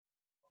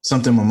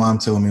something my mom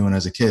told me when I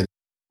was a kid.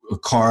 A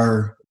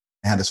car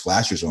had its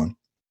flashers on,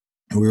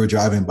 and we were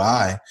driving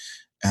by,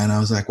 and I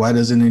was like, why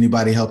doesn't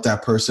anybody help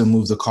that person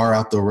move the car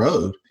out the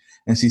road?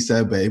 And she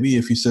said, baby,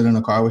 if you sit in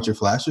a car with your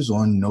flashers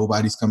on,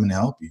 nobody's coming to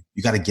help you.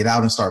 You got to get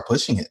out and start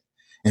pushing it.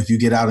 And if you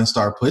get out and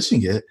start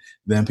pushing it,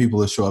 then people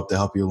will show up to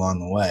help you along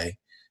the way.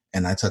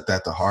 And I took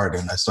that to heart,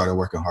 and I started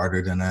working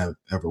harder than I've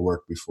ever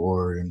worked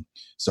before, and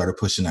started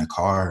pushing that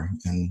car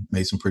and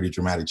made some pretty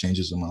dramatic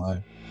changes in my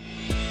life.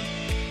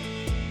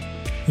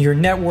 Your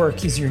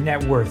network is your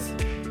net worth.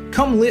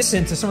 Come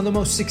listen to some of the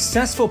most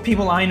successful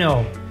people I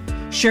know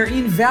share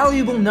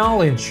invaluable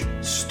knowledge,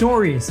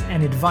 stories,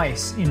 and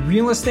advice in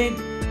real estate,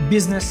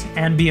 business,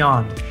 and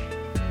beyond.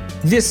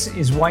 This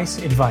is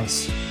Weiss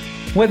Advice.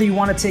 Whether you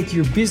want to take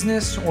your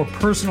business or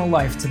personal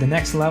life to the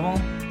next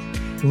level,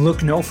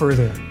 look no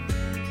further.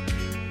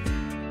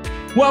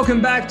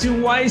 Welcome back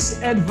to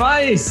Weiss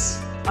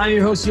Advice. I'm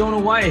your host, Yonah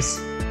Weiss.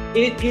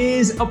 It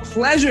is a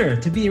pleasure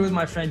to be here with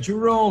my friend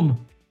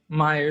Jerome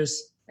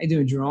Myers. How you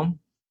doing, Jerome?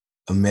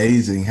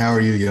 Amazing. How are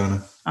you,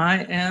 Yonah? I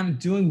am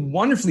doing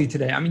wonderfully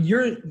today. I mean,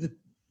 you're the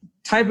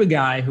type of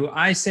guy who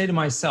I say to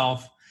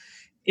myself,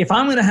 if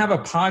I'm going to have a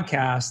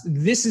podcast,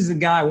 this is the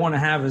guy I want to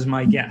have as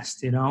my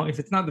guest. You know, if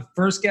it's not the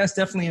first guest,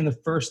 definitely in the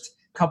first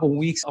couple of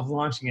weeks of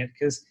launching it,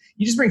 because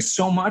you just bring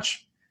so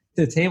much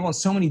to the table in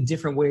so many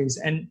different ways.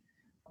 And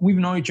we've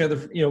known each other,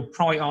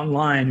 probably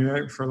online,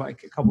 right, for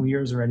like a couple of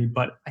years already.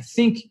 But I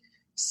think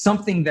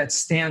something that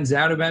stands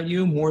out about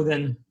you more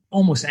than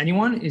almost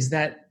anyone is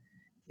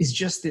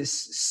just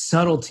this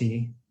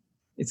subtlety.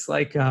 It's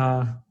like,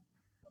 I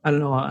don't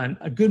know,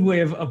 a good way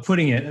of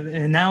putting it, an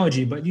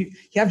analogy, but you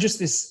have just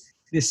this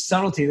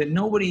subtlety that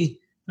nobody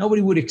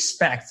would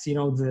expect,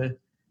 not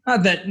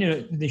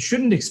that, they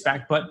shouldn't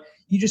expect, but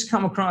you just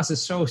come across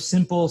as so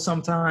simple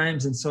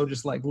sometimes and so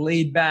just like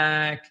laid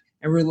back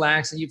and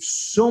relaxed. And you have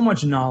so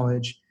much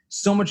knowledge,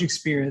 so much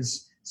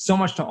experience, so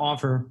much to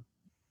offer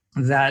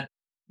that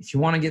if you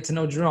want to get to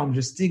know Jerome,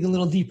 just dig a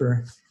little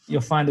deeper. You'll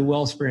find the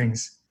well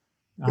springs.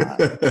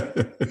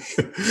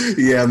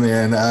 Yeah,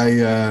 man.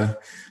 I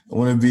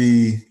want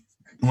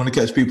to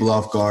catch people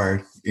off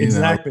guard.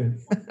 Exactly.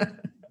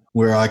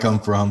 Where I come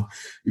from,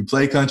 you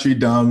play country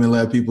dumb and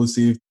let people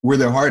see where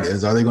their heart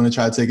is. Are they going to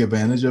try to take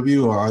advantage of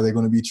you, or are they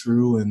going to be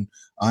true and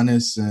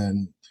honest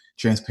and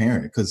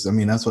transparent? Because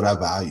that's what I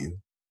value.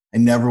 I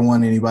never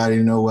want anybody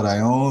to know what I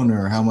own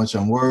or how much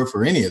I'm worth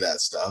or any of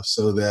that stuff,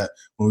 so that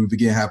when we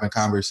begin having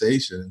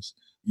conversations,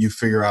 you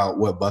figure out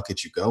what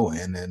bucket you go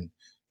in. And,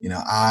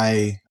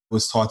 I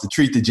was taught to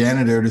treat the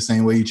janitor the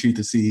same way you treat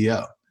the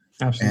CEO.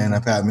 Absolutely. And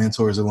I've had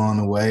mentors along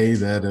the way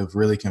that have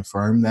really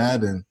confirmed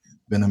that and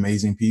been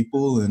amazing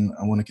people. And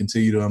I want to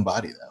continue to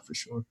embody that for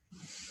sure.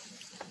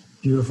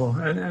 Beautiful.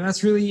 And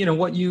that's really,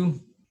 what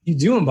you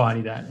do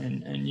embody that,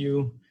 and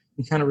you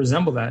kind of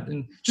resemble that.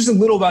 And just a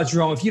little about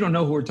Jerome. If you don't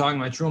know who we're talking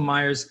about, Jerome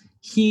Myers,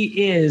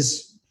 he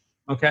is,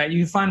 okay, you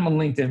can find him on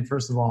LinkedIn,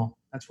 first of all.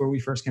 That's where we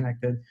first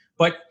connected.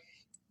 But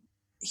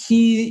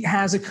he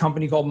has a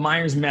company called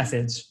Myers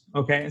Methods,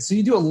 okay? And so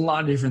you do a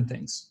lot of different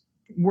things.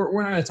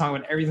 We're not going to talk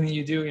about everything that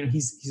you do.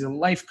 He's a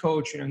life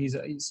coach. He's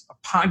a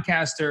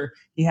podcaster.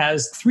 He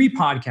has 3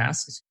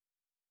 podcasts,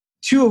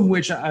 2 of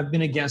which I've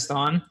been a guest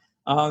on.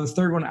 The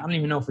third one, I don't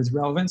even know if it's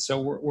relevant,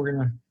 so we're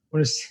going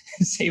to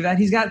save that.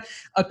 He's got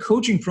a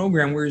coaching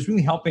program where he's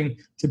really helping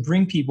to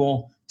bring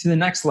people to the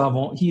next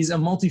level. He's a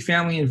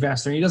multifamily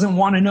investor. He doesn't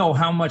want to know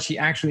how much he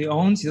actually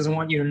owns. He doesn't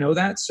want you to know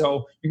that,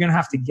 so you're going to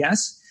have to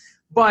guess.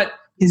 But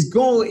his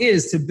goal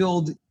is to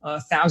build a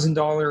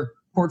 $1,000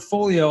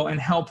 portfolio and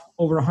help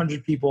over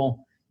 100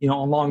 people,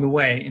 along the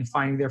way in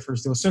finding their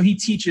first deal. So he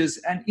teaches,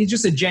 and he's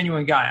just a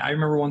genuine guy. I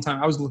remember one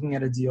time I was looking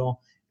at a deal,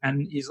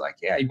 and he's like,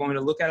 yeah, you want me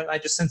to look at it? I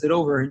just sent it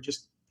over and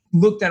just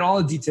looked at all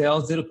the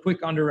details, did a quick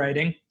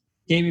underwriting,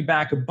 gave me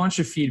back a bunch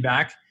of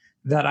feedback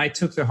that I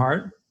took to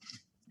heart.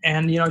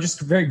 And,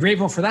 just very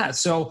grateful for that.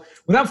 So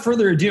without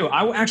further ado,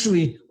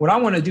 what I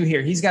want to do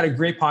here, he's got a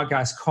great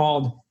podcast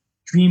called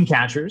Dream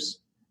Catchers.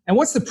 And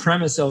what's the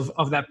premise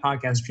of that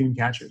podcast, Dream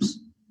Catchers?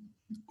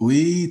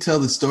 We tell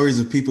the stories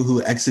of people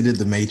who exited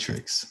the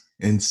matrix.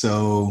 And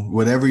so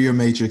whatever your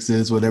matrix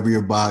is, whatever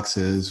your box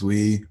is,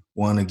 we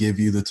want to give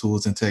you the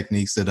tools and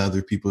techniques that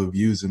other people have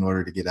used in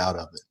order to get out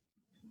of it.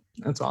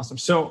 That's awesome.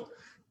 So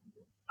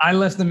I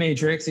left the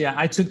matrix. Yeah,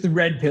 I took the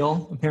red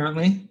pill,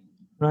 apparently,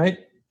 right?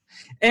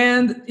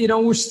 And,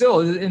 we're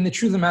still, and the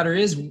truth of the matter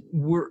is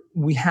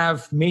we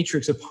have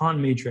matrix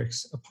upon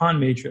matrix upon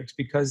matrix,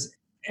 because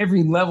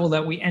every level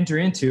that we enter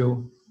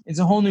into is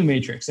a whole new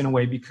matrix in a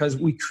way, because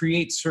we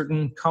create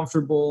certain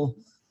comfortable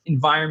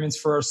environments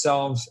for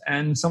ourselves.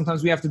 And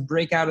sometimes we have to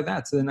break out of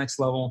that to the next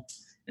level,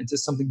 into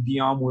something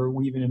beyond where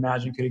we even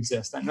imagine could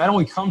exist. And that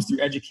only comes through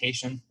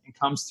education. It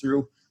comes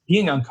through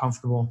being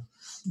uncomfortable,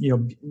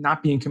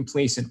 not being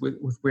complacent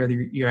with where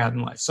you're at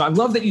in life. So I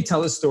love that you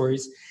tell us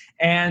stories.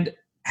 And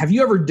have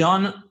you ever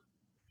done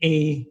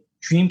a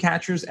Dream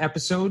Catchers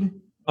episode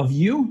of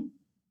you?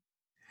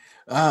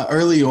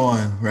 Early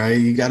on, right?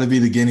 You got to be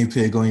the guinea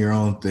pig on your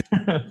own thing.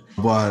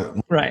 But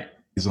right.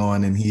 He's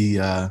on, and he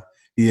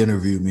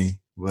interviewed me,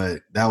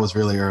 but that was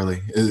really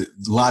early. A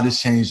lot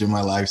has changed in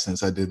my life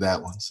since I did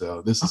that one.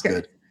 So this is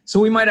good. So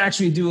we might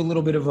actually do a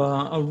little bit of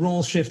a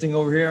role shifting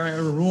over here,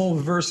 a role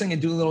reversing,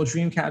 and do a little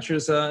dream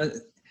catchers,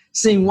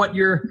 seeing what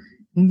your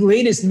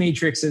latest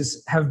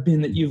matrices have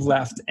been that you've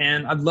left.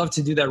 And I'd love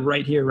to do that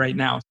right here, right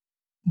now.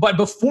 But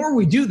before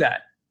we do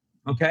that,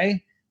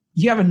 okay,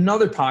 you have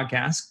another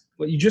podcast,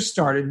 what you just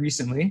started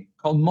recently,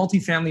 called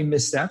Multifamily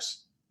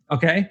Missteps,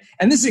 okay?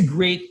 And this is a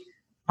great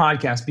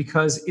podcast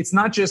because it's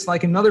not just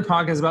like another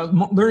podcast about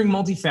learning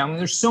multifamily.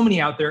 There's so many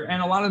out there,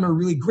 and a lot of them are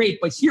really great.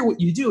 But here, what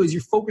you do is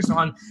you're focused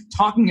on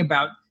talking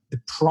about the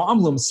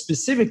problems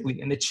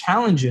specifically and the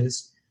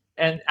challenges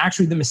and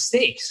actually the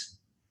mistakes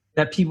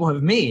that people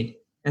have made.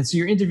 And so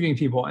you're interviewing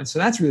people, and so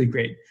that's really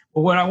great.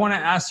 But what I want to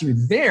ask you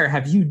there,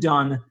 have you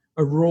done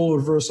a role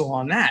reversal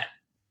on that?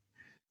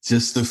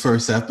 Just the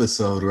first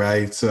episode,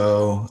 right?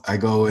 So I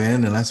go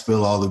in and I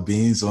spill all the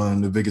beans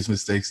on the biggest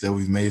mistakes that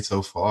we've made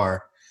so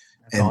far.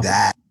 That's and awesome.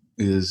 That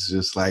is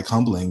just like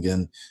humbling.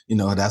 And, you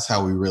know, that's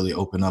how we really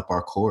open up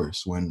our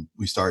course when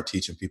we start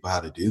teaching people how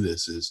to do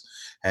this is,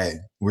 hey,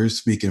 we're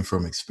speaking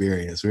from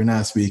experience. We're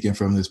not speaking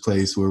from this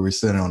place where we're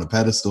sitting on a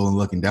pedestal and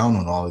looking down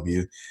on all of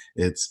you.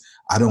 It's,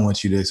 I don't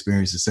want you to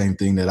experience the same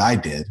thing that I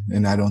did.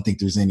 And I don't think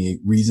there's any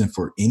reason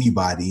for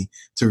anybody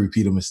to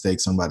repeat a mistake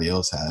somebody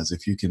else has.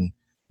 If you can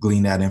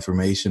glean that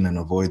information and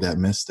avoid that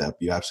misstep,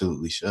 you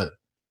absolutely should.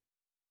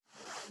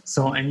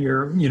 So, and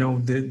you're, you know,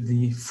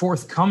 the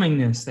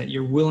forthcomingness that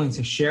you're willing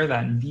to share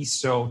that and be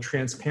so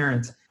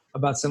transparent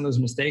about some of those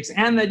mistakes,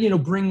 and that, you know,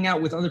 bringing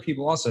out with other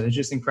people also is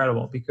just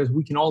incredible because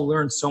we can all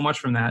learn so much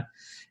from that.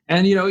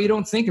 And, you know, you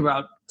don't think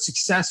about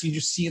success, you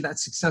just see that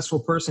successful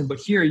person, but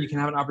here you can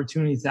have an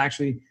opportunity to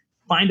actually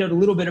find out a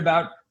little bit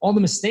about all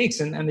the mistakes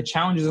and the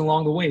challenges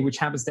along the way, which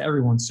happens to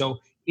everyone. So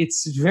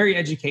it's very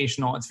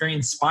educational. It's very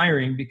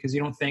inspiring because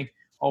you don't think,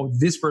 oh,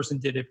 this person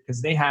did it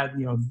because they had,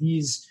 you know,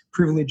 these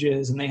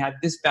privileges and they had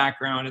this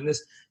background and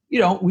this, you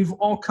know, we've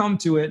all come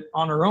to it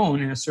on our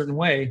own in a certain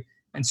way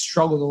and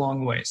struggled along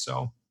the way.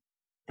 So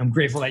I'm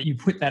grateful that you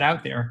put that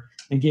out there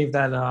and gave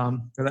that,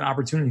 that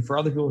opportunity for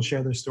other people to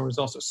share their stories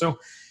also. So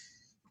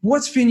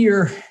what's been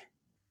your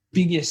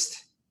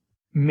biggest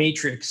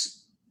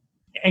matrix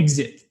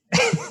exit,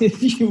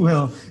 if you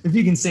will, if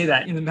you can say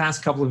that, in the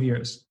past couple of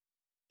years?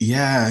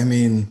 Yeah, I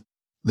mean,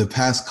 the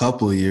past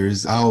couple of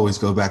years, I always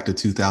go back to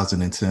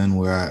 2010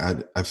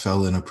 where I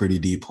fell in a pretty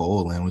deep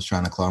hole and was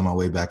trying to claw my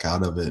way back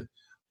out of it.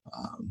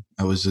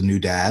 I was a new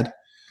dad.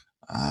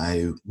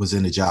 I was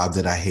in a job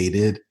that I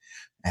hated.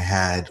 I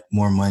had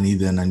more money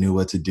than I knew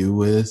what to do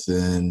with.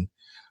 And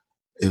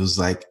it was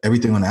like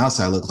everything on the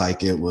outside looked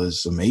like it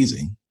was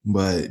amazing.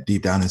 But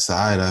deep down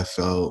inside, I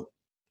felt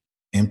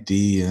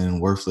empty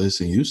and worthless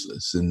and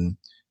useless. And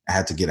I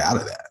had to get out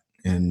of that.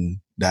 And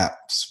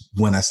that's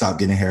when I stopped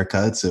getting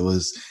haircuts.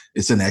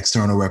 It's an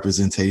external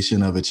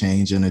representation of a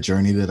change and a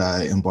journey that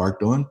I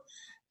embarked on.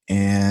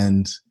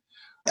 And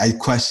I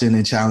questioned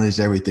and challenged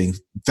everything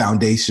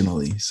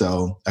foundationally.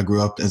 So I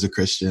grew up as a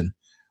Christian.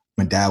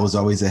 My dad was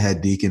always a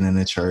head deacon in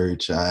the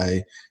church.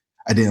 I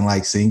didn't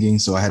like singing,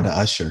 so I had to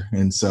usher.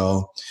 And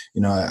so,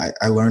 you know,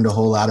 I learned a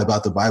whole lot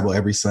about the Bible.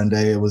 Every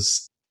Sunday it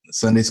was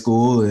Sunday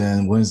school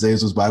and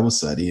Wednesdays was Bible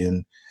study.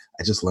 And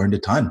I just learned a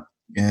ton.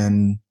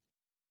 And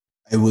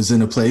it was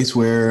in a place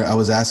where I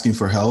was asking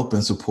for help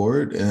and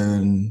support,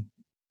 and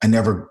I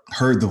never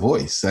heard the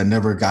voice. I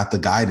never got the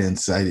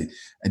guidance. I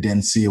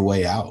didn't see a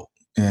way out.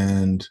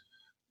 And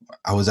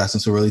I was asking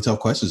some really tough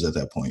questions at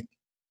that point.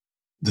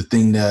 The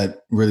thing that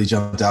really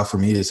jumped out for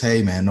me is,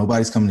 hey, man,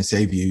 nobody's coming to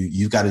save you.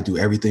 You've got to do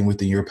everything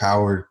within your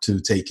power to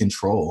take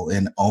control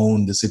and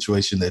own the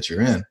situation that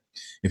you're in.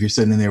 If you're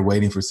sitting there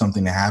waiting for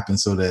something to happen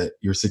so that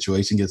your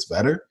situation gets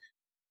better,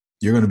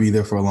 you're going to be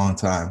there for a long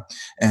time.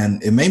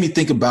 And it made me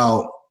think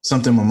about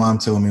something my mom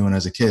told me when I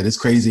was a kid. It's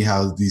crazy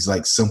how these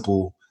like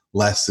simple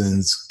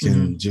lessons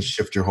can just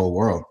shift your whole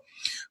world.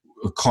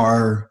 A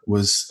car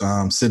was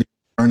sitting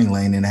in the turning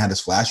lane and it had its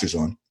flashers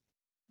on.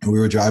 And we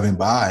were driving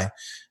by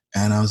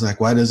and I was like,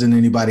 why doesn't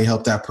anybody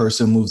help that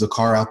person move the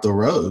car out the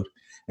road?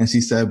 And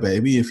she said,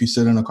 baby, if you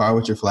sit in a car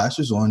with your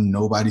flashers on,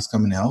 nobody's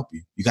coming to help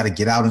you. You got to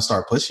get out and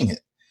start pushing it.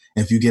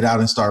 And if you get out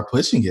and start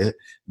pushing it,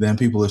 then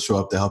people will show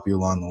up to help you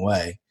along the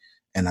way.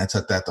 And I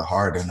took that to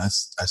heart, and I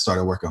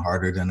started working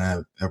harder than I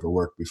ever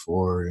worked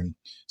before and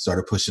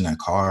started pushing that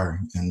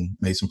car and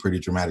made some pretty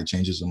dramatic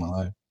changes in my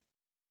life.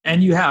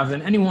 And you have,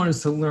 and anyone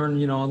is to learn,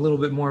 you know, a little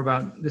bit more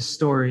about the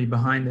story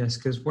behind this,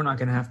 because we're not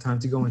going to have time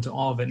to go into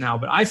all of it now.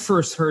 But I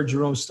first heard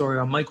Jerome's story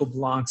on Michael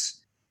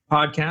Blanc's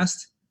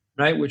podcast,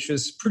 right, which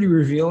was pretty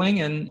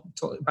revealing and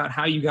about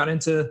how you got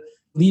into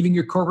leaving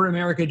your corporate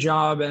America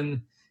job.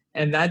 And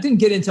that didn't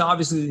get into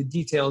obviously the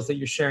details that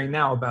you're sharing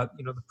now about,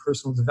 you know, the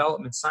personal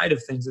development side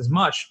of things as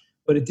much,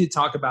 but it did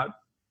talk about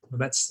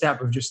that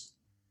step of just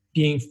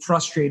being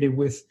frustrated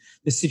with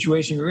the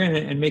situation you're in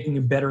and making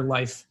a better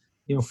life,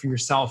 you know, for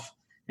yourself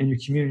and your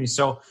community.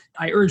 So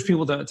I urge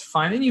people to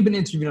find, and you've been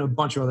interviewing a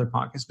bunch of other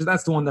podcasts, but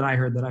that's the one that I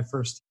heard that I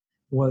first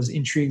was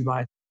intrigued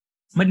by.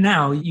 But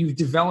now you've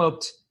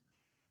developed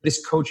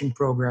this coaching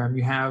program,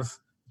 you have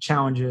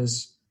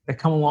challenges, that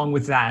come along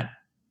with that,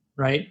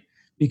 right?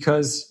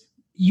 Because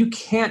you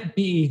can't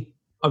be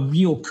a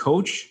real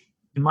coach,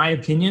 in my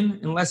opinion,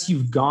 unless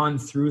you've gone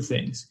through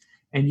things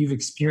and you've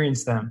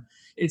experienced them.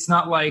 It's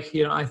not like,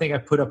 I think I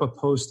put up a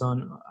post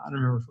on, I don't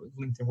remember if it was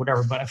LinkedIn,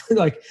 whatever, but I put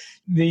like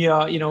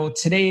the,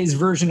 today's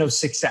version of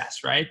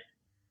success, right?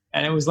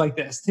 And it was like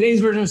this: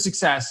 today's version of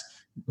success,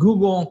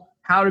 Google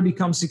how to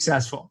become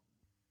successful.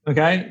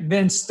 Okay.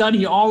 Then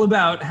study all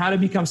about how to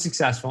become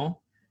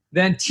successful.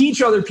 Then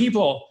teach other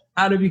people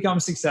how to become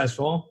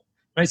successful,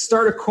 right?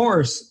 Start a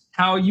course,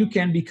 how you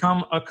can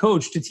become a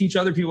coach to teach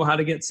other people how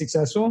to get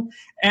successful,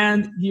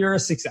 and you're a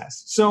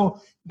success. So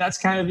that's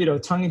kind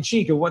of, tongue in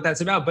cheek of what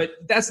that's about, but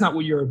that's not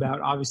what you're about.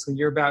 Obviously,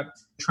 you're about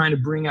trying to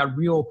bring out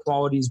real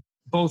qualities,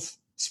 both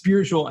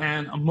spiritual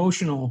and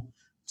emotional,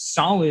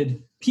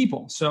 solid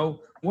people.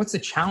 So what's the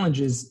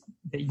challenges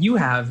that you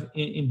have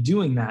in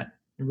doing that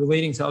and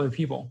relating to other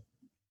people?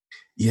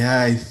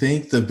 Yeah, I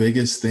think the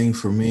biggest thing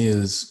for me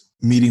is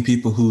meeting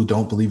people who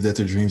don't believe that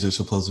their dreams are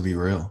supposed to be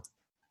real,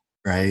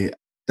 right?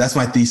 That's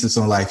my thesis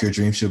on life. Your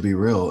dreams should be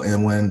real.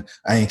 And when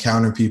I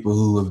encounter people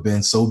who have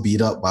been so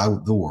beat up by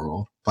the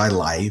world, by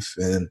life,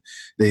 and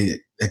they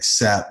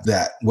accept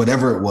that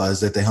whatever it was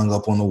that they hung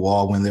up on the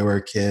wall when they were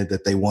a kid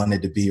that they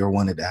wanted to be or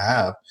wanted to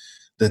have,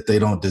 that they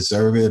don't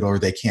deserve it or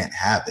they can't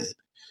have it,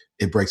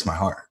 it breaks my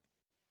heart.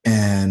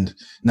 And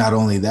not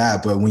only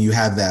that, but when you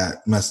have that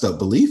messed up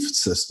belief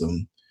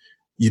system,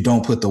 you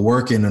don't put the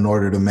work in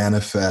order to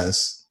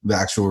manifest the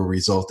actual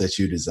result that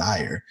you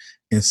desire.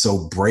 And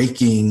so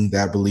breaking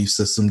that belief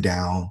system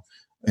down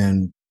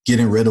and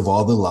getting rid of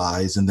all the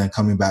lies and then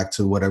coming back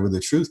to whatever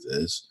the truth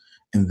is,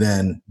 and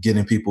then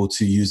getting people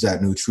to use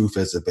that new truth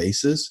as a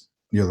basis,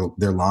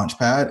 their launch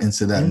pad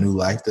into that new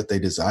life that they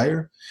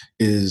desire,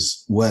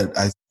 is what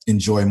I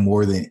enjoy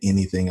more than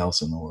anything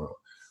else in the world.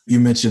 You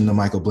mentioned the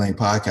Michael Blank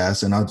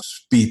podcast, and I'll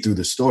speed through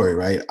the story,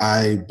 right?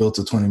 I built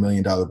a $20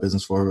 million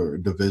business for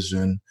a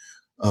division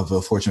of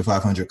a Fortune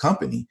 500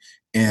 company.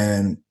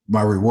 And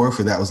my reward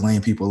for that was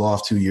laying people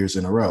off 2 years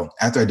in a row.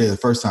 After I did it the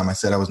first time, I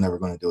said I was never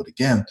going to do it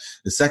again.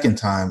 The second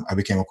time, I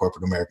became a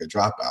corporate America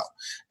dropout.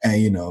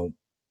 And,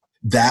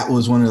 that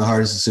was one of the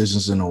hardest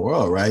decisions in the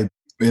world, right?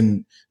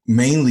 And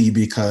mainly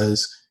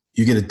because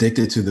you get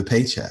addicted to the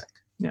paycheck.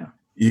 Yeah.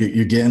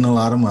 You're getting a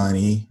lot of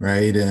money,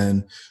 right?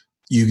 And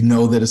you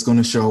know that it's going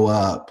to show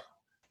up.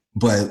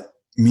 But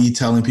me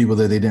telling people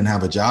that they didn't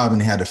have a job and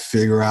they had to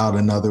figure out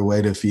another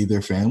way to feed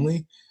their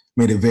family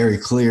made it very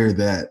clear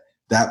that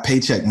that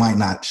paycheck might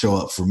not show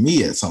up for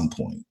me at some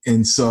point.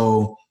 And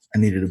so I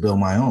needed to build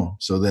my own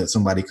so that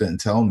somebody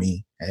couldn't tell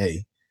me,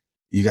 hey,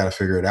 you got to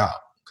figure it out,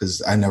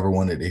 because I never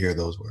wanted to hear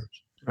those words.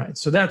 Right.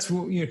 So that's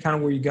kind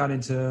of where you got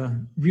into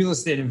real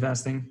estate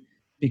investing,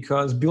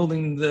 because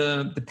building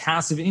the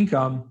passive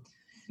income,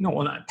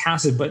 not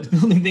passive, but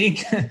building the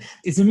income,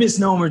 it's a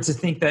misnomer to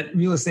think that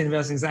real estate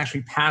investing is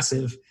actually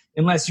passive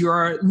unless you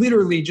are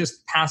literally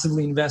just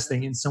passively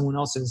investing in someone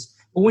else's.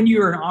 But when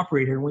you're an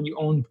operator, when you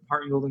own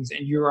apartment buildings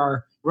and you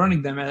are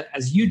running them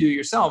as you do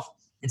yourself,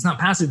 it's not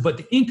passive, but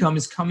the income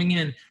is coming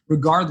in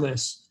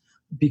regardless,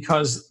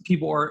 because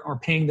people are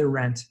paying their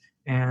rent.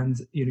 And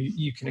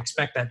you can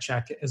expect that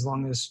check as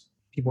long as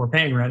people are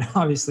paying rent,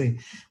 obviously,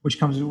 which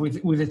comes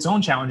with its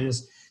own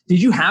challenges.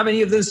 Did you have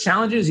any of those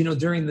challenges,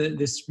 during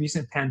this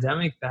recent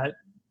pandemic that,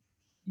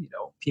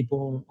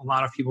 a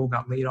lot of people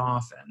got laid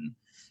off, and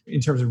in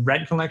terms of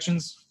rent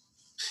collections?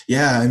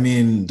 Yeah, I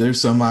mean,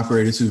 there's some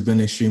operators who've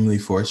been extremely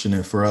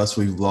fortunate. For us,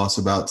 we've lost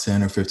about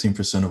 10 or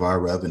 15% of our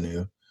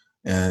revenue.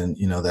 And,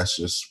 that's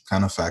just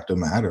kind of fact of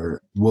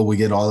matter. Will we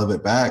get all of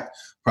it back?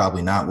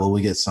 Probably not. Will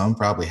we get some?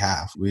 Probably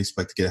half. We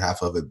expect to get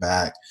half of it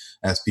back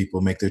as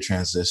people make their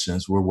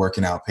transitions. We're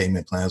working out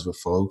payment plans with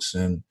folks.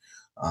 And,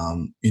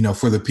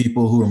 for the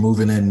people who are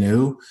moving in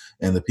new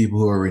and the people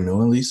who are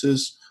renewing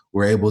leases,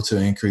 we're able to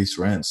increase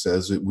rents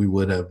as we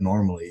would have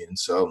normally. And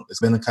so it's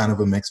been a kind of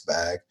a mixed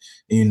bag,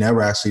 and you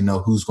never actually know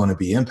who's going to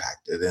be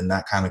impacted. And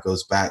that kind of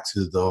goes back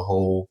to the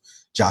whole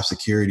job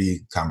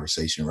security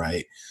conversation,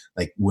 right?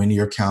 Like when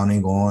you're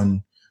counting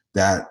on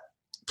that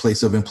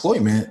place of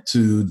employment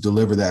to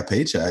deliver that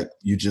paycheck,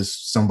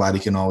 somebody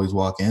can always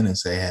walk in and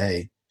say,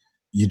 hey,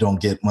 you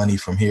don't get money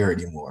from here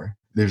anymore.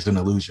 There's an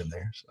illusion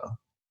there.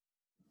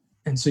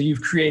 And so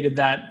you've created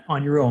that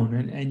on your own,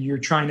 and you're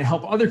trying to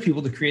help other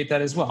people to create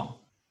that as well.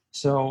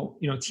 So,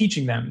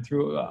 teaching them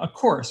through a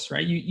course,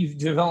 right? You've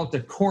developed a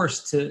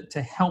course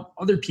to help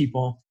other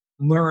people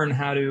learn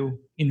how to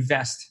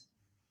invest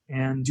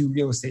and do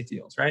real estate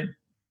deals, right?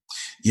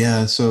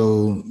 Yeah,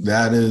 so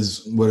that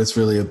is what it's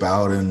really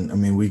about. And I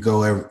mean, we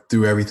go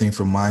through everything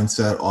from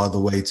mindset all the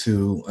way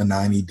to a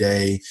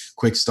 90-day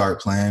quick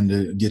start plan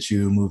to get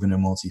you moving in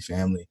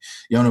multifamily.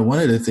 One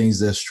of the things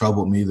that's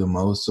troubled me the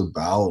most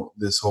about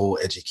this whole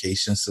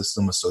education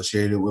system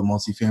associated with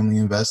multifamily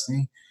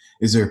investing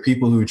is there are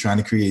people who are trying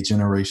to create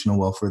generational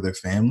wealth for their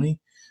family,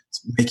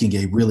 making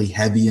a really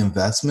heavy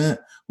investment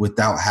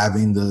without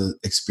having the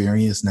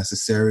experience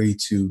necessary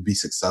to be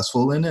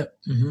successful in it,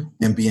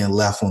 and being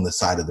left on the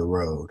side of the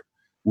road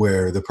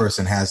where the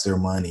person has their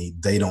money,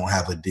 they don't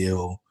have a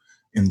deal,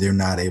 and they're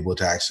not able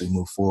to actually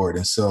move forward.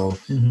 And so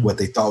what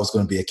they thought was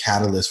going to be a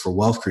catalyst for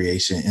wealth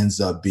creation ends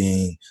up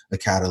being a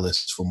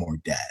catalyst for more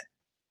debt.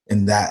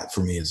 And that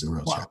for me is a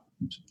real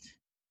challenge.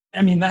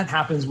 I mean, that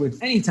happens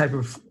with any type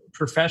of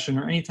profession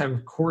or any type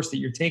of course that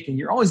you're taking.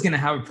 You're always going to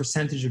have a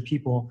percentage of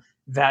people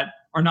that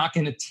are not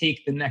going to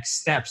take the next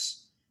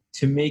steps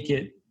to make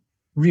it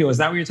real. Is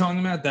that what you're talking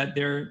about? That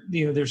they're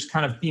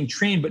kind of being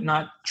trained, but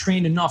not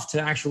trained enough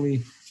to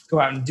actually go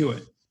out and do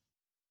it.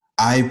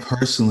 I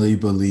personally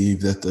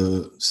believe that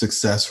the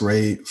success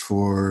rate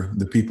for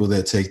the people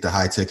that take the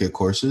high ticket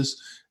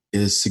courses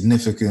is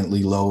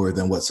significantly lower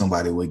than what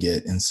somebody would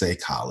get in, say,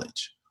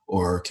 college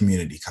or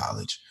community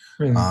college.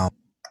 Really?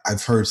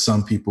 I've heard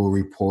some people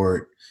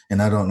report,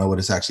 and I don't know what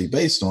it's actually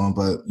based on,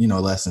 but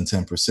less than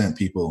 10%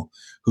 people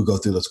who go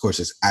through those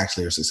courses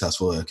actually are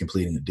successful at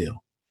completing a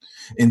deal.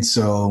 And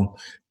so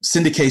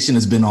syndication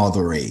has been all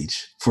the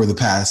rage for the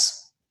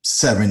past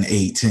 7,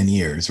 8, 10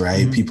 years,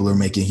 right? People are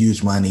making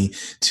huge money,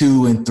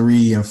 2 and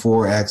 3 and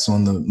 4x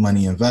on the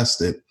money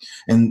invested.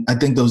 And I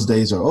think those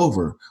days are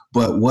over.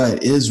 But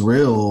what is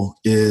real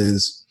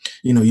is,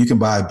 you can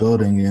buy a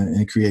building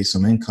and create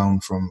some income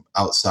from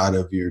outside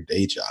of your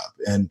day job.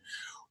 And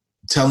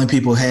telling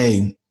people,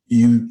 hey,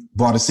 you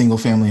bought a single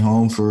family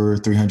home for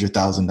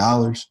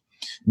 $300,000.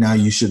 Now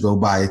you should go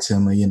buy a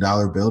 $10 million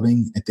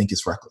building. I think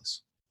it's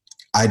reckless.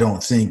 I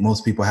don't think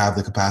most people have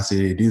the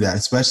capacity to do that,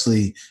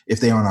 especially if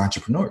they aren't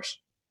entrepreneurs.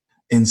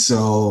 And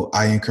so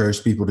I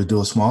encourage people to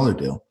do a smaller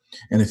deal.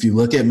 And if you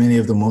look at many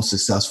of the most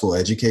successful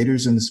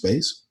educators in the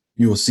space,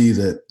 you will see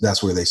that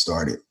that's where they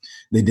started.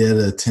 They did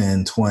a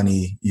 10,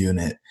 20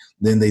 unit,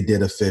 then they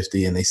did a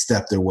 50, and they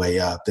stepped their way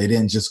up. They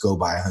didn't just go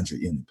buy a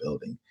 100-unit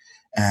building.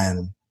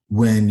 And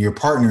when you're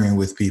partnering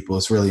with people,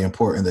 it's really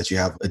important that you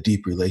have a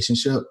deep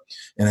relationship.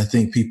 And I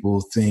think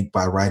people think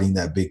by writing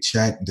that big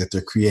check that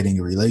they're creating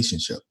a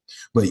relationship.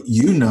 But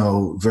you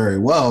know very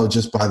well,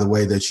 just by the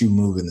way that you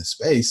move in the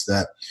space,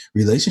 that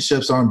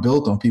relationships aren't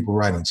built on people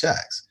writing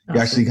checks. Absolutely.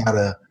 You actually got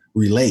to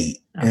relate.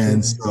 Absolutely.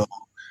 And so,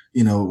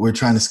 we're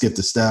trying to skip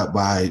the step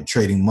by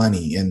trading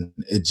money, and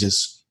it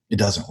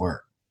doesn't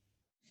work.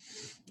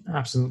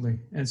 Absolutely.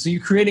 And so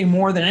you're creating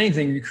more than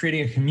anything, you're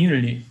creating a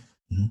community.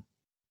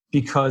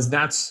 Because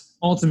that's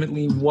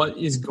ultimately what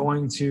is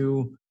going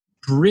to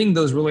bring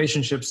those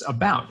relationships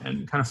about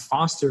and kind of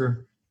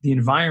foster the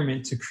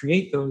environment to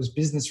create those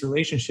business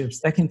relationships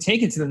that can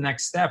take it to the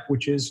next step,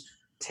 which is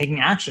taking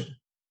action.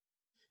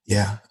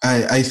 Yeah,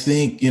 I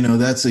think,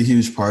 that's a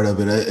huge part of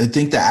it. I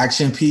think the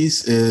action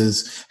piece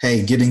is,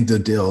 hey, getting the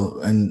deal.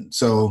 And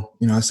so,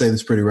 I say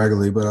this pretty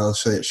regularly, but I'll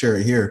share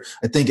it here.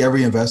 I think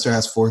every investor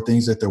has 4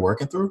 things that they're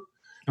working through.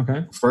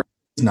 Okay. First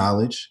is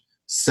knowledge.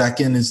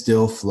 Second is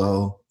deal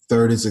flow.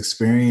 Third is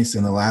experience.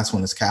 And the last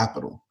one is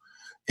capital.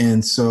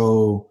 And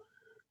so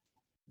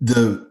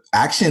the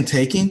action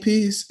taking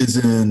piece is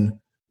in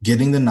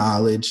getting the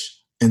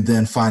knowledge and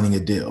then finding a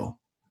deal.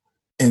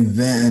 And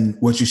then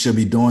what you should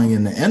be doing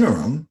in the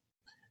interim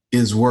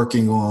is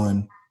working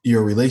on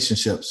your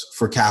relationships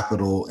for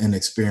capital and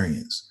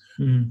experience.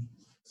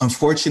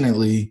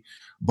 Unfortunately,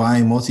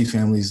 buying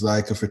multifamilies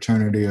like a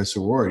fraternity or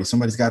sorority,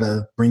 somebody's got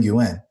to bring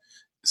you in.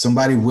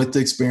 Somebody with the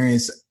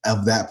experience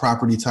of that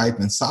property type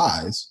and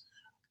size,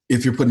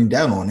 if you're putting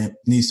down on it,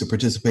 needs to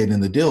participate in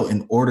the deal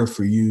in order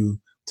for you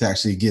to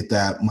actually get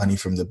that money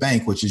from the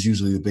bank, which is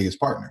usually the biggest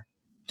partner.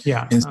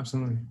 Yeah, and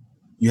absolutely.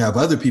 You have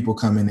other people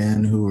coming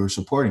in who are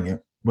supporting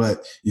it,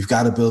 but you've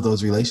got to build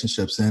those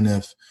relationships. And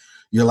if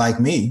you're like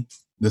me,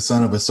 the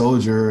son of a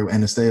soldier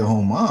and a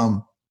stay-at-home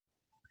mom,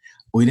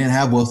 we didn't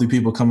have wealthy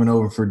people coming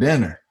over for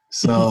dinner.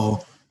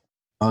 So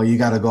you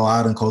got to go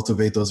out and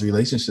cultivate those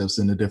relationships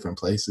in the different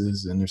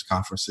places. And there's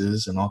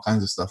conferences and all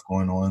kinds of stuff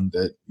going on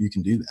that you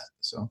can do that.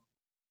 So.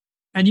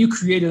 And you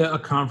created a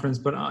conference,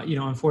 but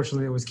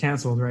unfortunately it was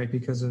canceled, right,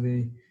 because of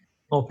the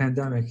whole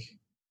pandemic.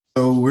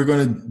 So we're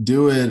going to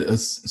do it,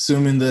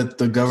 assuming that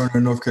the governor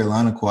of North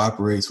Carolina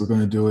cooperates. We're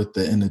going to do it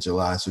the end of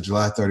July, so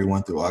July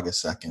 31 through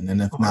August 2nd.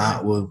 And if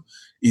not, we'll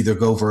either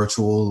go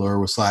virtual or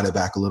we'll slide it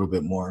back a little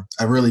bit more.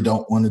 I really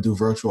don't want to do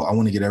virtual. I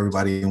want to get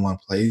everybody in one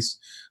place.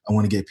 I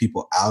want to get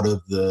people out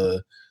of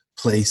the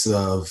place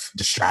of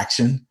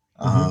distraction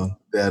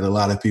that a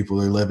lot of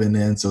people are living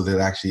in, so they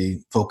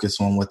actually focus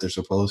on what they're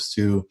supposed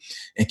to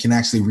and can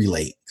actually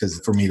relate. Because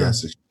for me,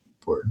 that's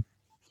important.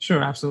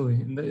 Sure, absolutely.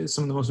 And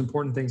some of the most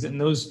important things. And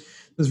those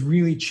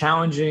really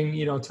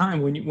challenging,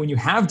 time when you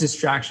have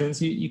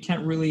distractions, you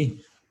can't really,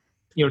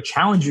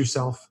 challenge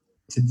yourself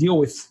to deal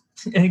with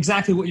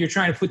exactly what you're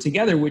trying to put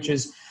together, which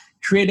is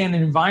create an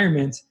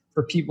environment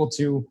for people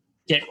to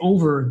get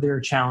over their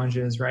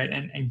challenges, right?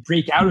 And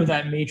break out of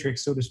that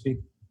matrix, so to speak.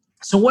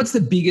 So what's the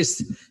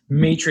biggest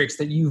matrix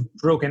that you've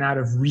broken out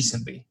of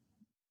recently?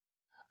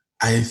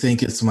 I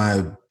think it's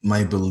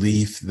my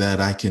belief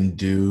that I can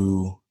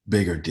do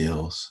bigger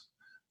deals.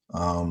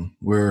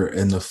 We're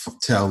in the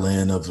tail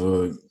end of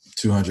a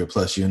 200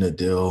 plus unit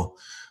deal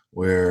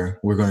where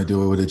we're going to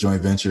do it with a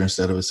joint venture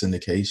instead of a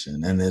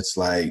syndication. And it's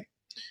like,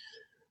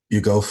 you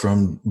go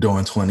from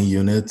doing 20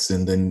 units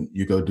and then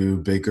you go do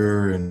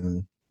bigger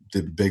and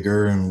did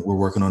bigger, and we're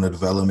working on a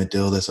development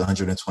deal that's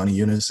 120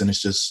 units. And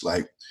it's just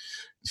like,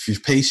 if you're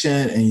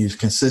patient and you're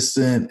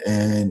consistent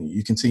and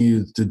you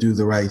continue to do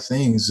the right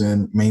things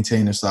and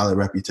maintain a solid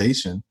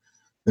reputation,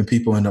 then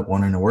people end up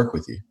wanting to work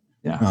with you.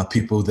 Yeah.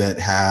 People that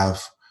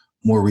have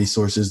more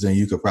resources than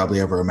you could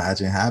probably ever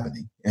imagine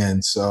having.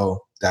 And so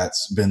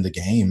that's been the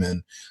game,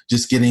 and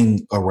just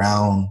getting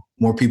around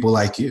more people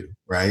like you,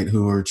 right?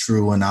 Who are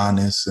true and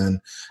honest and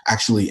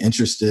actually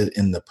interested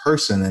in the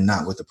person and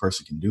not what the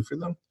person can do for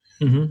them.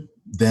 Mm-hmm.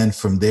 Then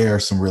from there,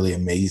 some really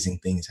amazing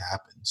things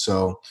happen.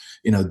 So,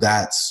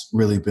 that's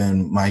really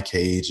been my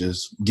cage,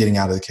 is getting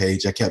out of the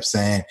cage. I kept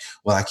saying,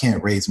 well, I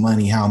can't raise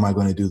money. How am I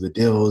going to do the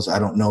deals? I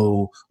don't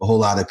know a whole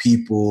lot of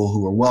people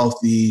who are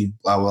wealthy,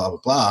 blah, blah, blah,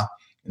 blah.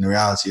 And the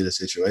reality of the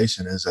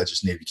situation is I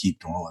just needed to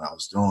keep doing what I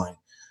was doing.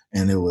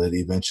 And it would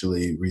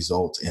eventually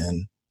result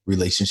in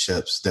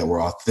relationships that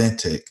were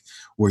authentic,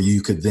 where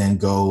you could then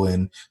go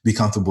and be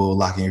comfortable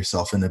locking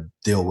yourself in a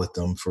deal with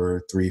them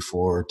for 3,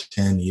 4,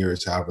 10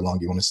 years, however long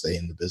you want to stay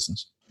in the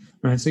business.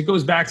 Right. So it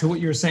goes back to what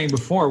you were saying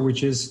before,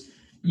 which is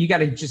you got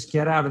to just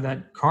get out of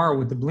that car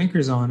with the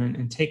blinkers on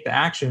and take the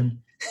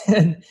action,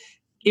 and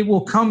it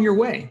will come your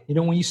way.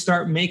 When you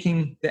start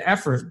making the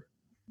effort,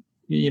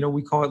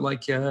 we call it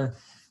like,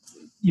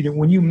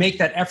 when you make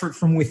that effort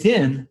from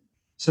within,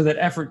 so that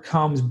effort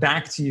comes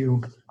back to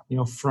you,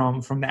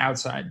 from the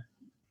outside.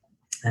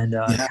 And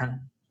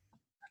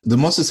the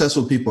most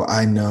successful people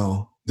I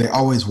know, they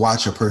always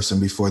watch a person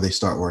before they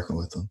start working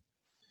with them.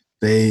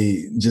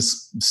 They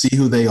just see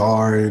who they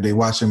are, they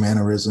watch their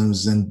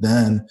mannerisms, and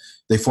then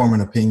they form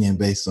an opinion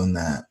based on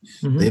that.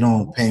 Mm-hmm. They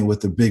don't paint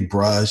with a big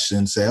brush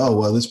and say, oh,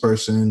 well, this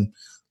person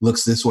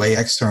looks this way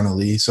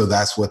externally, so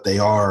that's what they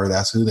are, or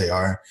that's who they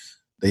are.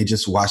 They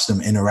just watch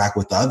them interact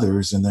with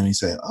others, and then you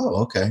say, oh,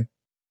 okay. And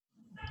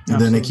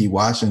Absolutely. Then they keep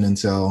watching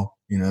until,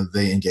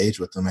 they engage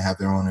with them and have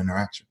their own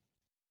interaction.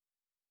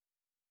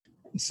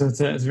 So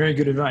it's very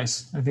good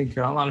advice. I think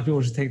a lot of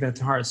people should take that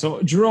to heart. So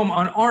Jerome,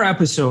 on our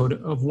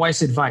episode of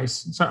Weiss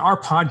Advice, so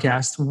our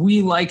podcast,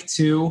 we like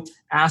to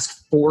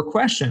ask 4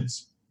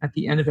 questions at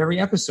the end of every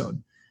episode.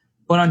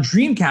 But on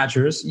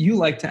Dreamcatchers, you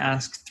like to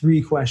ask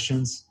 3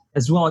 questions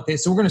as well.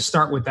 So we're going to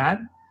start with that.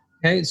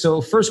 Okay.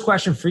 So first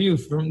question for you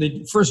from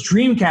the first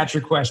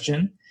Dreamcatcher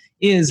question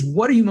is,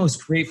 what are you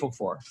most grateful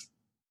for?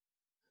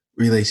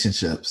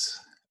 Relationships.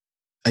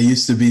 I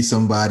used to be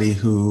somebody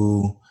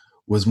who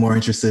was more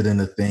interested in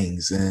the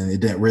things, and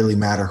it didn't really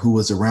matter who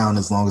was around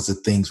as long as the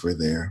things were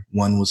there.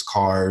 One was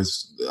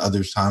cars,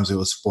 other times it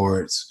was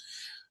sports.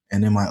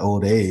 And in my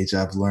old age,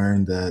 I've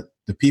learned that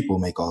the people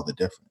make all the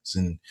difference,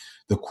 and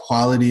the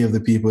quality of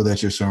the people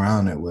that you're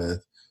surrounded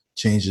with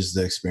changes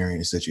the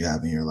experience that you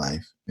have in your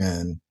life.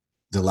 And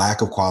the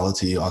lack of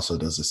quality also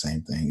does the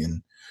same thing.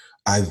 And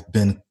I've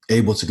been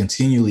able to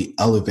continually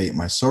elevate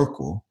my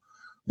circle,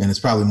 and it's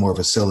probably more of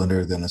a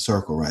cylinder than a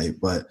circle, right?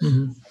 But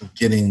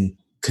getting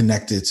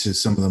connected to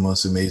some of the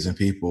most amazing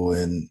people,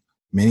 and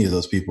many of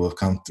those people have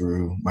come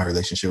through my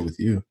relationship with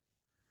you.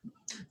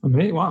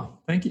 Amazing. Wow.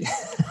 Thank you.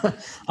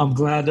 I'm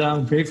glad,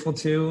 I'm grateful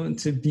to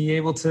be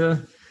able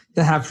to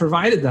have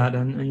provided that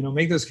and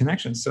make those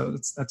connections. So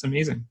that's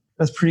amazing.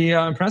 That's pretty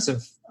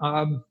impressive.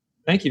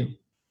 Thank you.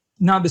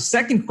 Now, the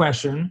second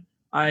question,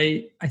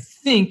 I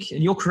think,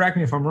 and you'll correct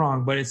me if I'm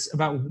wrong, but it's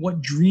about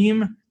what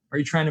dream are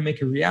you trying to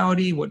make a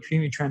reality? What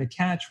dream are you trying to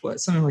catch?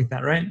 Something like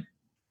that, right?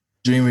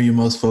 Dream are you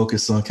most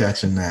focused on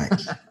catching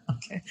next?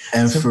 Okay.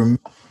 And for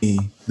me,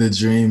 the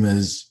dream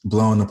is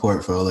blowing the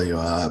portfolio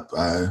up.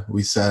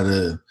 We set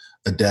a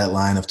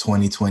deadline of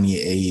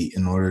 2028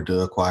 in order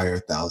to acquire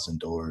 1,000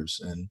 doors.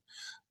 And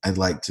I'd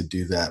like to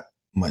do that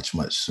much,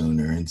 much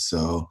sooner. And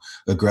so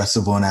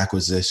aggressive on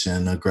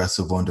acquisition,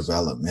 aggressive on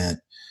development,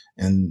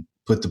 and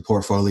put the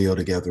portfolio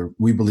together.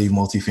 We believe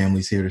multifamily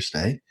is here to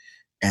stay.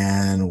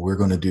 And we're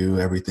going to do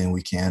everything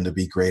we can to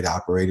be great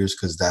operators,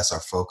 because that's our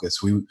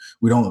focus. We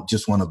don't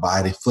just want to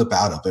buy to flip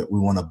out of it. We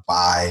want to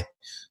buy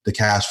the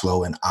cash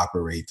flow and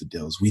operate the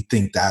deals. We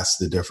think that's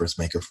the difference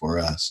maker for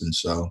us. And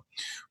so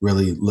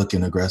really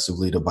looking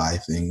aggressively to buy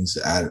things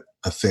at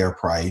a fair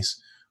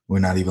price. We're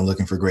not even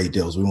looking for great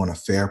deals. We want a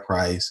fair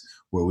price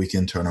where we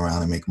can turn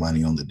around and make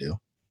money on the deal.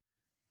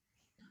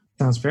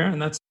 Sounds fair.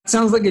 And that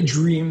sounds like a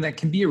dream that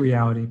can be a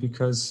reality,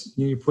 because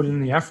you put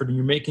in the effort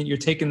and you're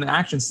taking the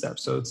action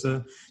steps. So it's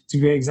a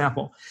great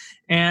example.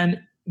 And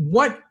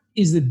what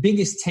is the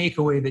biggest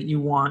takeaway that you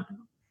want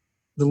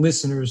the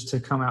listeners to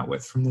come out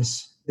with from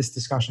this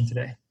discussion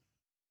today?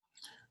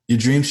 Your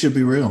dreams should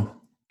be real.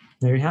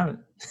 There you have it.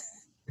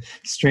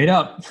 Straight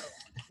up.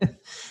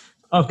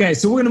 Okay.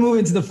 So we're going to move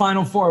into the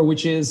final 4,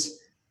 which is,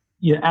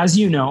 as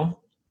you know,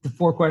 the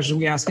 4 questions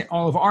we ask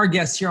all of our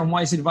guests here on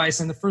Weiss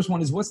Advice. And the first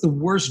one is, what's the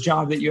worst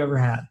job that you ever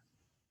had?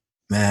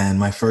 Man,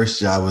 my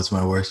first job was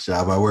my worst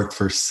job. I worked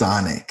for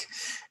Sonic,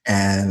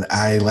 and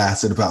I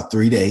lasted about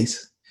 3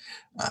 days.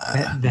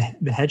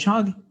 The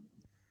Hedgehog?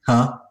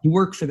 Huh? You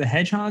worked for the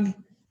Hedgehog?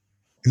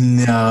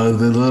 No,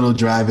 the little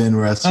drive-in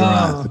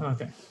restaurant. Oh,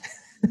 okay.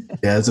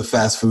 Yeah, it's a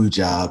fast food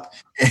job.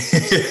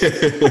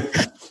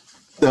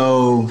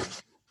 So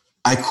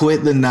I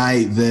quit the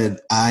night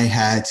that I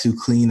had to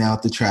clean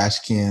out the trash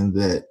can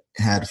that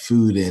had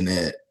food in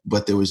it,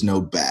 but there was no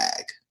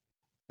bag.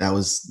 That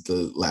was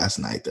the last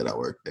night that I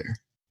worked there.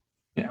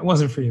 Yeah, it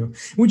wasn't for you,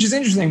 which is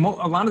interesting.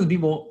 A lot of the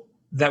people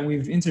that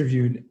we've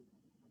interviewed,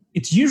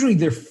 it's usually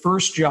their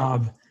first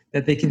job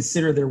that they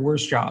consider their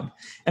worst job.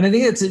 And I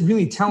think it's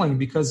really telling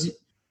because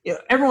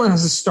everyone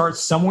has to start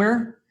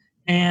somewhere.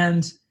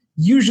 And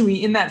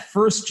usually in that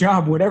first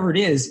job, whatever it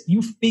is,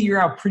 you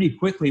figure out pretty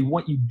quickly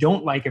what you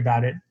don't like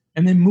about it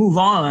and then move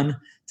on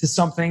to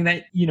something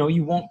that,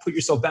 you won't put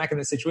yourself back in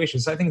that situation.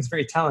 So I think it's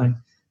very telling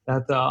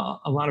that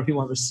a lot of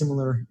people have a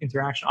similar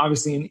interaction,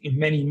 obviously in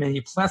many,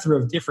 many plethora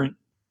of different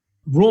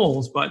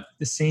roles, but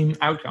the same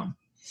outcome.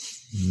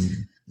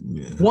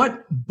 Yeah.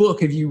 What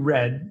book have you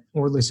read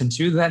or listened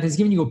to that has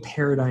given you a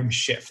paradigm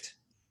shift?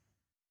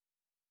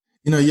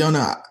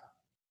 Yona,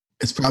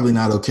 it's probably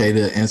not okay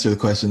to answer the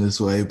question this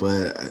way,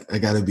 but I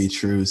got to be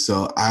true.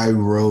 So I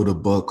wrote a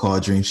book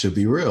called Dreams Should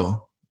Be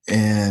Real.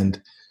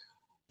 And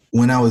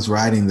when I was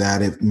writing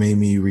that, it made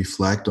me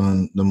reflect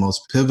on the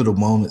most pivotal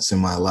moments in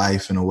my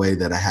life in a way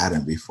that I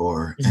hadn't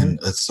before, and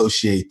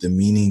associate the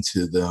meaning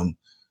to them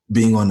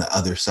being on the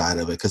other side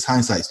of it, because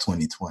hindsight's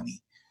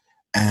 2020.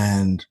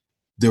 And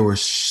there were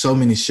so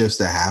many shifts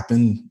that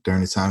happened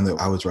during the time that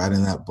I was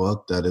writing that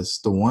book that is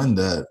the one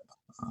that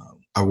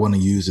I want to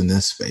use in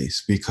this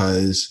space,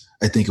 because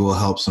I think it will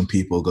help some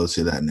people go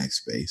to that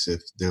next space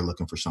if they're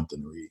looking for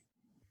something to read.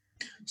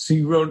 So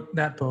you wrote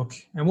that book,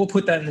 and we'll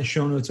put that in the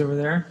show notes over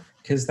there,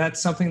 because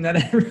that's something that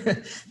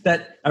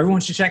that everyone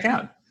should check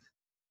out.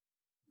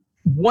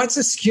 What's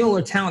a skill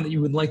or talent that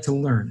you would like to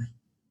learn?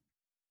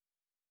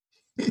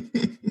 I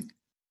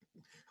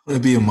want to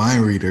be a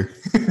mind reader.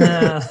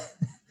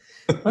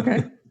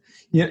 Okay.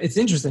 Yeah, it's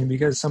interesting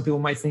because some people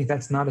might think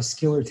that's not a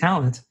skill or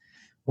talent,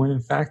 when in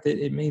fact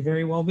it may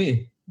very well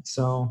be.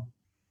 So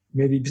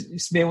maybe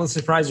just be able to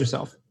surprise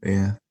yourself.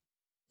 Yeah.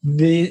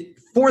 The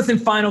fourth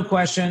and final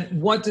question,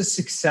 what does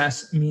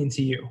success mean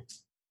to you?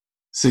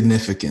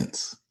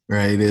 Significance,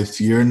 right? If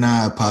you're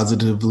not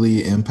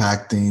positively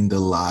impacting the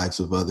lives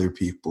of other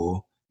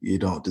people, you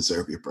don't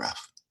deserve your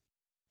breath.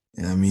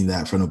 And I mean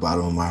that from the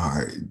bottom of my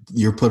heart.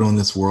 You're put on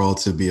this world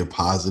to be a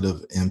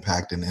positive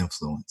impact and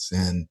influence.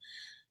 And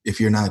if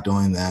you're not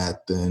doing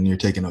that, then you're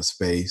taking up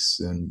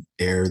space and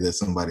air that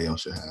somebody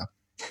else should have.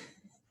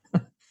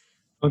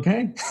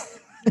 Okay.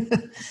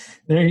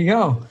 There you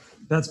go.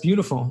 That's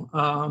beautiful.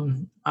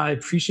 I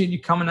appreciate you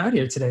coming out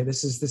here today.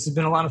 This has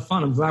been a lot of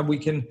fun. I'm glad we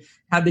can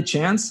have the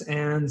chance,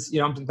 and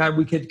I'm glad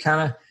we could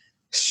kind of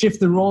shift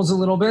the roles a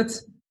little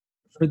bit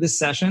for this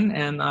session.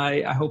 And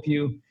I hope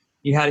you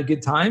had a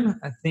good time.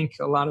 I think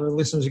a lot of our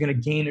listeners are going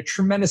to gain a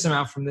tremendous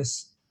amount from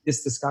this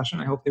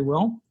discussion. I hope they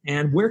will.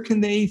 And where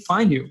can they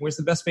find you? Where's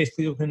the best place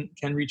people can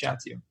reach out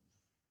to you?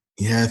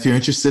 Yeah, if you're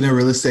interested in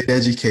real estate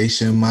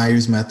education,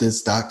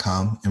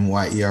 myersmethods.com,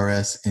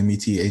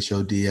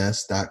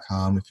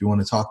 myersmethods.com. If you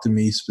want to talk to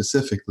me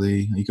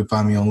specifically, you can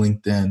find me on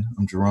LinkedIn.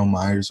 I'm Jerome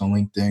Myers on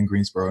LinkedIn,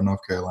 Greensboro, North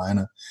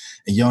Carolina.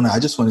 And Yona, I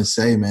just want to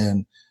say,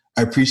 man,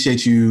 I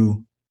appreciate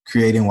you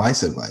creating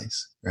Wise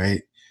Advice,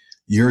 right?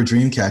 You're a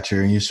dream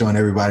catcher, and you're showing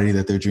everybody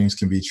that their dreams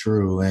can be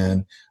true.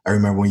 And I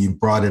remember when you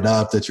brought it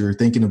up that you were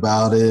thinking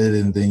about it,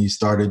 and then you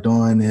started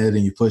doing it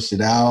and you pushed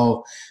it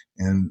out.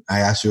 And I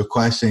asked you a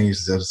question, you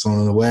said it's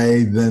on the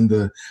way. Then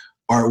the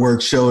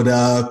artwork showed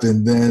up,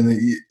 and then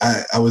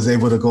I was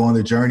able to go on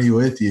the journey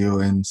with you.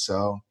 And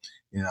so,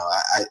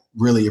 I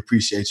really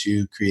appreciate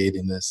you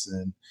creating this,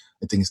 and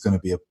I think it's going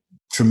to be a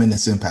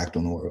tremendous impact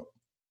on the world.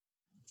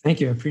 Thank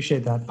you. I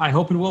appreciate that. I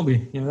hope it will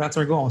be. That's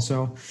our goal.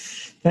 So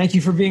thank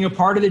you for being a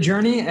part of the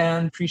journey,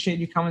 and appreciate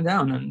you coming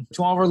down. And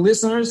to all of our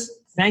listeners,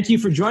 thank you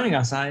for joining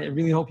us. I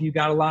really hope you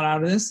got a lot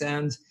out of this,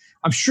 and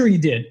I'm sure you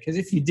did, because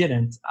if you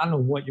didn't, I don't know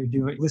what you're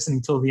doing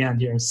listening till the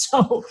end here.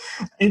 So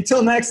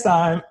until next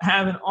time,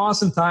 have an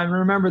awesome time. And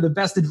remember, the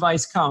best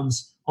advice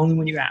comes only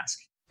when you ask.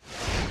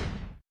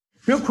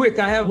 Real quick,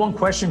 I have one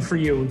question for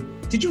you.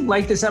 Did you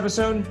like this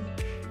episode?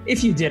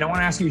 If you did, I want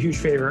to ask you a huge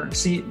favor.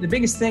 See, the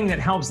biggest thing that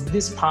helps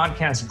this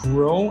podcast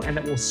grow and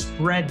that will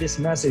spread this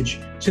message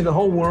to the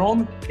whole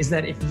world is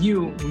that if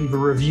you leave a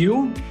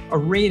review, a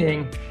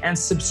rating, and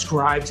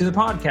subscribe to the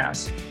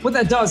podcast. What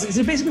that does is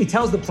it basically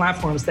tells the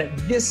platforms that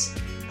this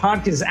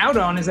podcast is out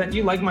on is that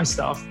you like my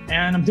stuff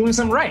and I'm doing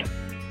something right.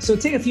 So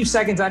take a few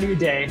seconds out of your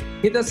day,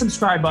 hit that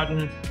subscribe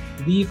button,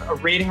 leave a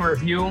rating or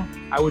review.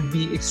 I would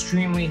be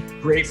extremely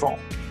grateful.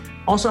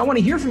 Also, I want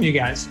to hear from you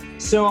guys.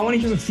 So I want to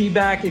hear some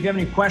feedback. If you have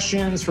any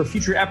questions for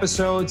future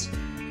episodes,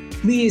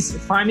 please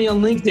find me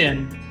on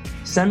LinkedIn.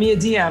 Send me a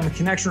DM, a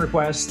connection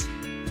request,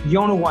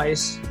 Yona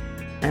Weiss,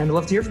 and I'd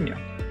love to hear from you.